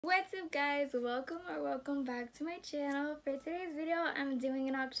What's up guys, welcome back to my channel. For today's video I'm doing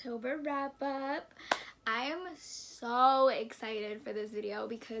an October wrap up. I am so excited for this video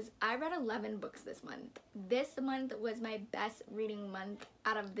because I read 11 books this month. This month was my best reading month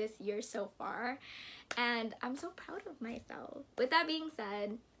out of this year so far, and I'm so proud of myself. With that being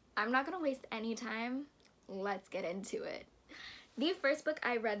said, I'm not gonna waste any time. Let's get into it. The first book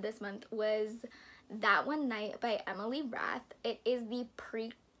I read this month was That One Night by Emily Rath. It is the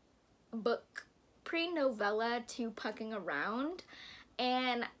pre-novella to Pucking Around,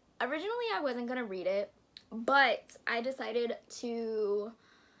 and originally I wasn't gonna read it, but I decided to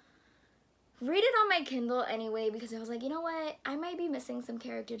read it on my Kindle anyway because I was like, you know what, I might be missing some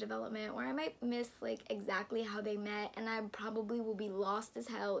character development, or I might miss like exactly how they met, and I probably will be lost as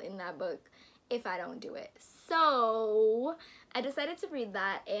hell in that book if I don't do it. So I decided to read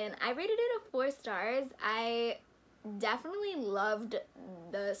that, and I rated it a 4 stars. I definitely loved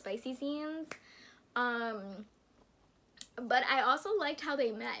the spicy scenes, but I also liked how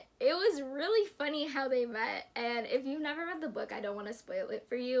they met. It was really funny how they met, and if you've never read the book, I don't want to spoil it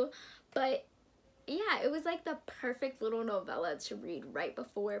for you, but yeah, it was like the perfect little novella to read right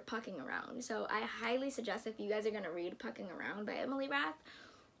before Pucking Around. So I highly suggest, if you guys are gonna read Pucking Around by Emily Rath,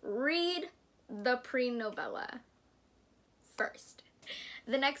 read the pre-novella first.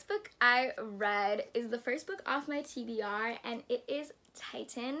 The next book I read is the first book off my TBR, and it is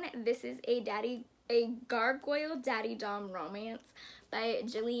Titan. This is a gargoyle daddy dom romance by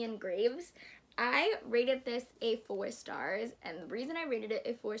Gillian Graves. I rated this a 4 stars, and the reason I rated it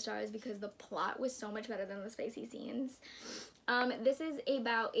a 4 stars is because the plot was so much better than the spicy scenes. This is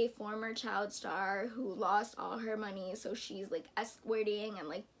about a former child star who lost all her money, so she's like escorting, and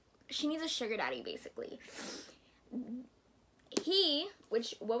like she needs a sugar daddy basically.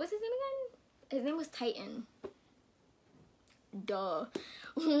 What was his name again? His name was Titan. Duh.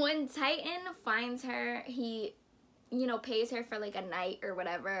 When Titan finds her, he, pays her for like a night or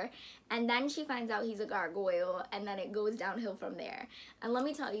whatever, and then she finds out he's a gargoyle, and then it goes downhill from there. And let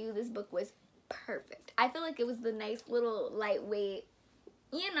me tell you, this book was perfect. I feel like it was the nice little lightweight,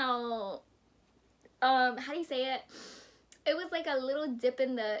 how do you say it? It was like a little dip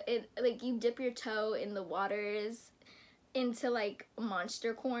like you dip your toe in the waters into like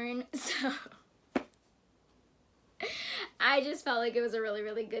monster corn. So I just felt like it was a really,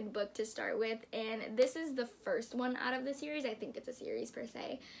 really good book to start with, and this is the first one out of the series. I think it's a series per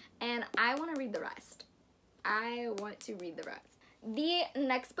se, and I want to read the rest. The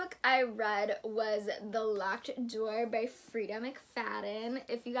next book I read was The Locked Door by Frida McFadden.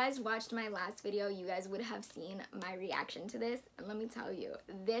 If you guys watched my last video, you guys would have seen my reaction to this, and let me tell you,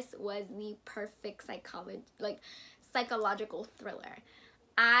 this was the perfect psychological thriller.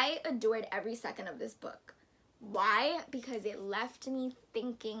 I adored every second of this book. Why? Because it left me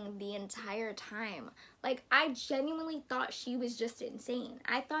thinking the entire time. Like, I genuinely thought she was just insane.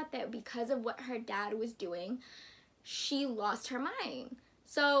 I thought that because of what her dad was doing, she lost her mind.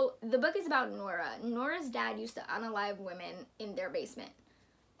 So the book is about Nora. Nora's dad used to unalive women in their basement.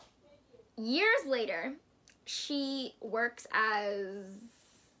 Years later, she works as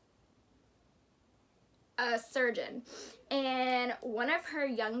a surgeon, and one of her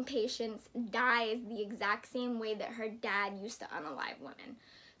young patients dies the exact same way that her dad used to unalive women.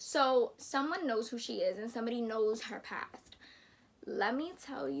 So someone knows who she is, and somebody knows her past. Let me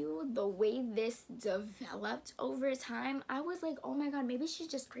tell you, the way this developed over time, I was like, oh my god, maybe she's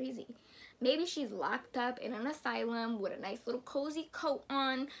just crazy. Maybe she's locked up in an asylum with a nice little cozy coat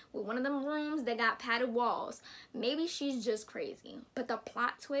on, with one of them rooms that got padded walls. Maybe she's just crazy. But the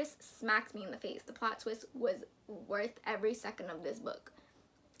plot twist smacked me in the face. The plot twist was worth every second of this book.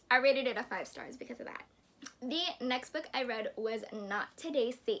 I rated it a 5 stars because of that. The next book I read was Not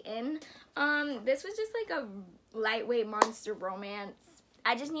Today, Satan. This was just like a lightweight monster romance.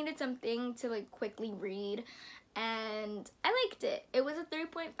 I just needed something to like quickly read, and I liked it. It was a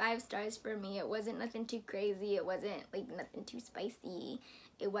 3.5 stars for me. It wasn't nothing too crazy. It wasn't like nothing too spicy.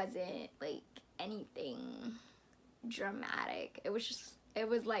 It wasn't like anything dramatic. It was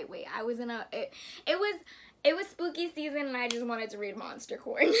lightweight. I was in it was spooky season, and I just wanted to read monster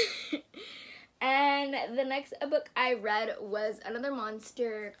corn. And the next book I read was another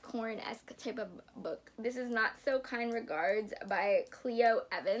monster corn-esque type of book. This is Not So Kind Regards by Cleo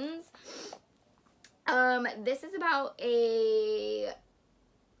Evans. This is about a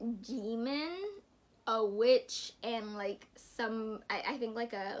demon, a witch, and like I think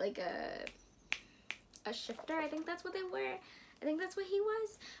like a shifter. I think that's what they were. I think that's what he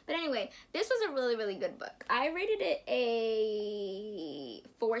was. But anyway, this was a really, really good book. I rated it a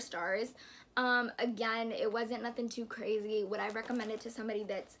 4 stars. Again, it wasn't nothing too crazy. Would I recommend it to somebody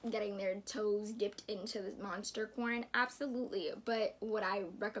that's getting their toes dipped into the monster corn? Absolutely. But would I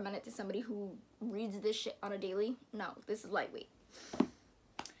recommend it to somebody who reads this shit on a daily? No, this is lightweight.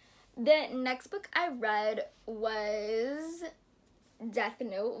 The next book I read was Death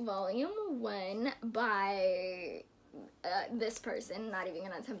Note Volume 1 by this person. Not even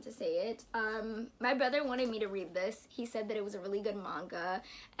gonna attempt to say it. My brother wanted me to read this. He said that it was a really good manga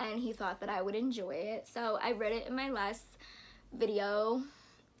and he thought that I would enjoy it. So I read it in my last video.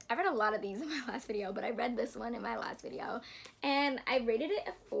 I read a lot of these in my last video, but I read this one in my last video. And I rated it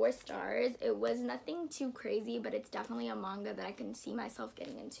 4 stars. It was nothing too crazy, but it's definitely a manga that I can see myself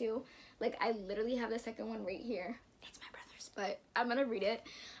getting into. Like, I literally have the second one right here. It's my brother's, but I'm gonna read it.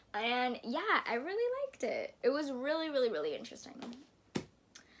 And yeah, I really liked it. It was really, really, really interesting.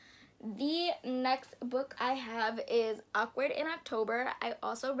 The next book I have is Awkward in October. I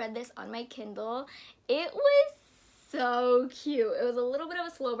also read this on my Kindle. It was so cute. It was a little bit of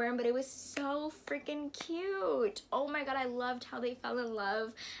a slow burn, but it was so freaking cute. Oh my god, I loved how they fell in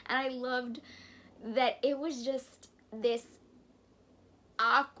love. And I loved that it was just this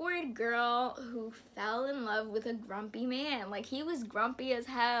awkward girl who fell in love with a grumpy man. Like, he was grumpy as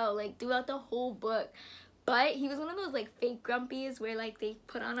hell, like, throughout the whole book. But he was one of those, like, fake grumpies where, like, they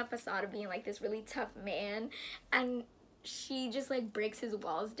put on a facade of being, like, this really tough man. And she just, like, breaks his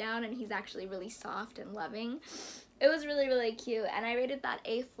walls down and he's actually really soft and loving. It was really, really cute. And I rated that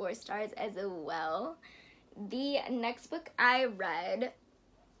 4 stars as well. The next book I read,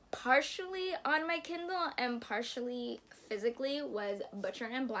 partially on my Kindle and partially physically, was Butcher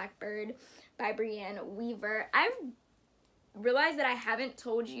and Blackbird by Brianne Weaver. I realized that I haven't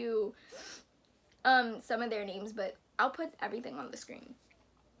told you some of their names, but I'll put everything on the screen.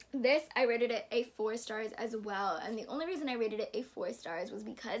 This, I rated it 4 stars as well, and the only reason I rated it 4 stars was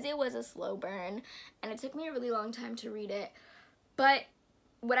because it was a slow burn, and it took me a really long time to read it. But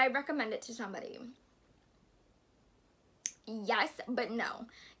would I recommend it to somebody? Yes, but no.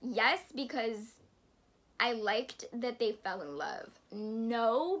 Yes, because I liked that they fell in love.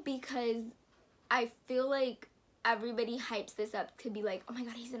 No, because I feel like everybody hypes this up to be like, oh my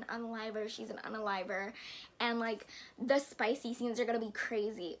god, he's an unaliver, she's an unaliver, and like the spicy scenes are gonna be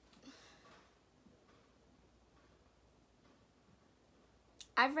crazy.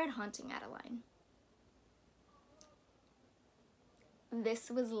 I've read Haunting Adeline.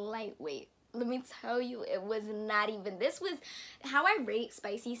 This was lightweight. Let me tell you, it was not even, this was, how I rate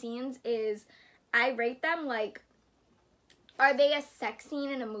spicy scenes is, I rate them like, are they a sex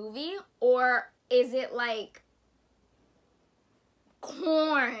scene in a movie, or is it like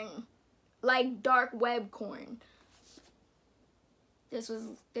corn, like dark web corn? This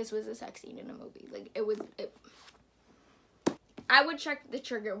was a sex scene in a movie. Like, I would check the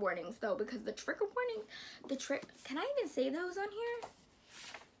trigger warnings though, because the trigger warnings, can I even say those on here?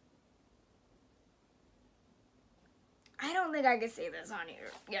 I don't think I could say this on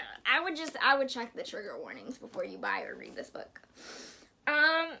here. Yeah, I would check the trigger warnings before you buy or read this book.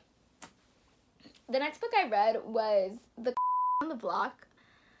 The next book I read was The on the Block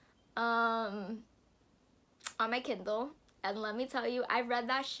on my Kindle, and let me tell you, I read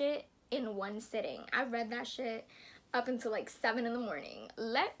that shit in one sitting. I read that shit up until like 7 in the morning.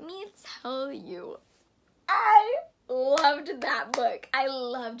 Let me tell you, I loved that book. I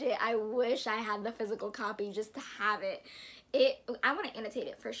loved it. I wish I had the physical copy just to have it. I want to annotate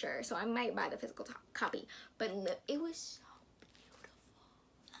it for sure, so I might buy the physical copy. But it was so beautiful.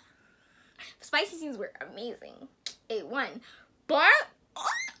 The spicy scenes were amazing. 8-1. But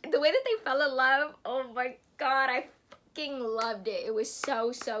the way that they fell in love, oh my god, I fucking loved it. It was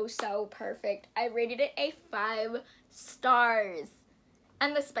so, so, so perfect. I rated it 5 stars.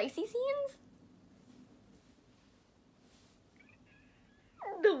 And the spicy scenes,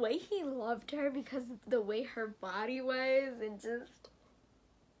 the way he loved her because of the way her body was, and just,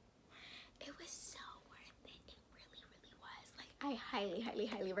 it was so worth it. It really, really was. Like, I highly, highly,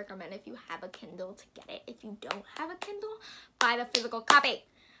 highly recommend, if you have a Kindle, to get it. If you don't have a Kindle, buy the physical copy.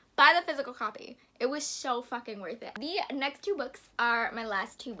 Buy the physical copy. It was so fucking worth it. The next 2 books are my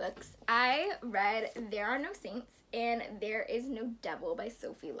last 2 books. I read There Are No Saints and There Is No Devil by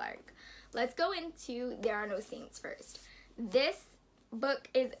Sophie Lark. Let's go into There Are No Saints first. This book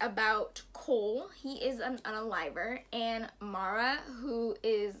is about Cole. He is an unaliver, and Mara, who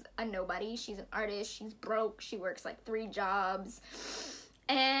is a nobody. She's an artist. She's broke. She works like 3 jobs,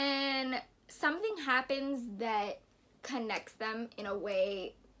 and something happens that connects them in a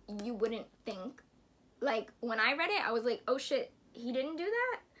way you wouldn't think. Like, when I read it, I was like, oh shit, he didn't do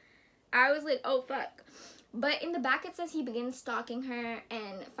that? I was like, oh fuck. But in the back it says he begins stalking her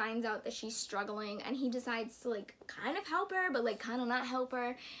and finds out that she's struggling, and he decides to like kind of help her but like kind of not help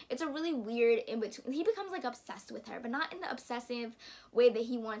her. It's a really weird in between. He becomes like obsessed with her, but not in the obsessive way that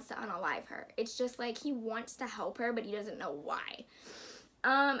he wants to unalive her. It's just like he wants to help her but he doesn't know why.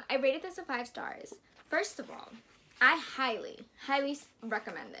 I rated this a 5 stars. First of all, I highly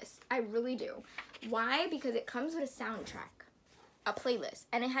recommend this. I really do. Why? Because it comes with a soundtrack, a playlist,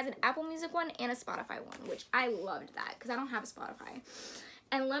 and it has an Apple Music one and a Spotify one, which I loved that because I don't have a Spotify.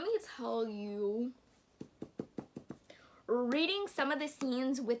 And let me tell you, reading some of the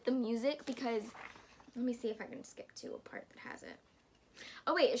scenes with the music, because let me see if I can skip to a part that has it.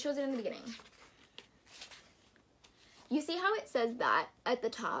 Oh wait, it shows it in the beginning. You see how it says that at the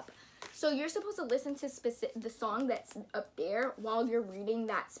top? So you're supposed to listen to the song that's up there while you're reading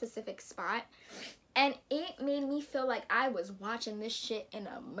that specific spot. And it made me feel like I was watching this shit in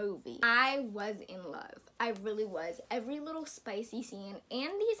a movie. I was in love. I really was. Every little spicy scene.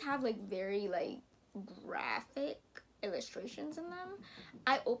 And these have like very like graphic illustrations in them.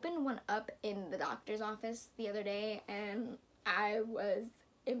 I opened one up in the doctor's office the other day and I was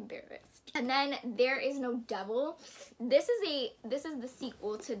embarrassed. And then There Is No Devil. This is the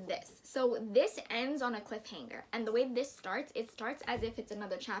sequel to this. So this ends on a cliffhanger. And the way this starts, it starts as if it's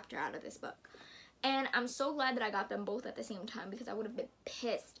another chapter out of this book. And I'm so glad that I got them both at the same time because I would have been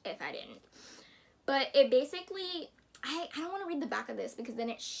pissed if I didn't. But it basically, I don't want to read the back of this because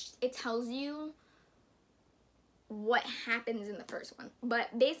then it tells you what happens in the first one.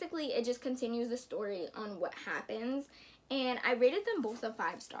 But basically, it just continues the story on what happens. And I rated them both a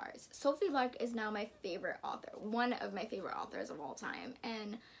 5 stars. Sophie Lark is now my favorite author. One of my favorite authors of all time.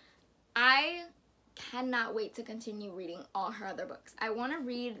 And I cannot wait to continue reading all her other books. I want to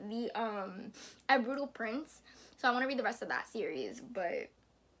read the A Brutal Prince. So I want to read the rest of that series. But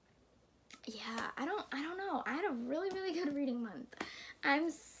yeah, I don't know. I had a really good reading month. I'm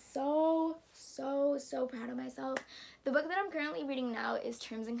so proud of myself. The book that I'm currently reading now is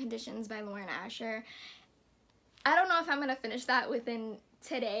Terms and Conditions by Lauren Asher. I don't know if I'm going to finish that within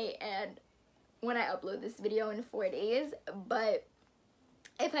today and when I upload this video in 4 days, but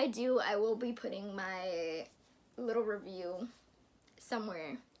if I do, I will be putting my little review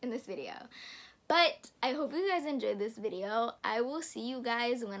somewhere in this video. But I hope you guys enjoyed this video. I will see you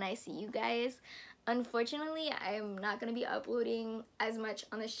guys when I see you guys. Unfortunately, I'm not going to be uploading as much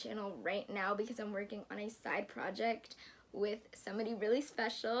on this channel right now because I'm working on a side project with somebody really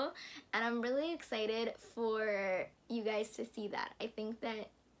special, and I'm really excited for you guys to see that. I think that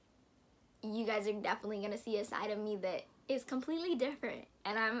you guys are definitely going to see a side of me that is completely different,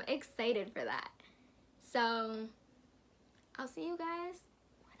 and I'm excited for that. So I'll see you guys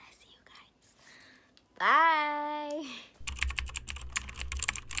when I see you guys. Bye!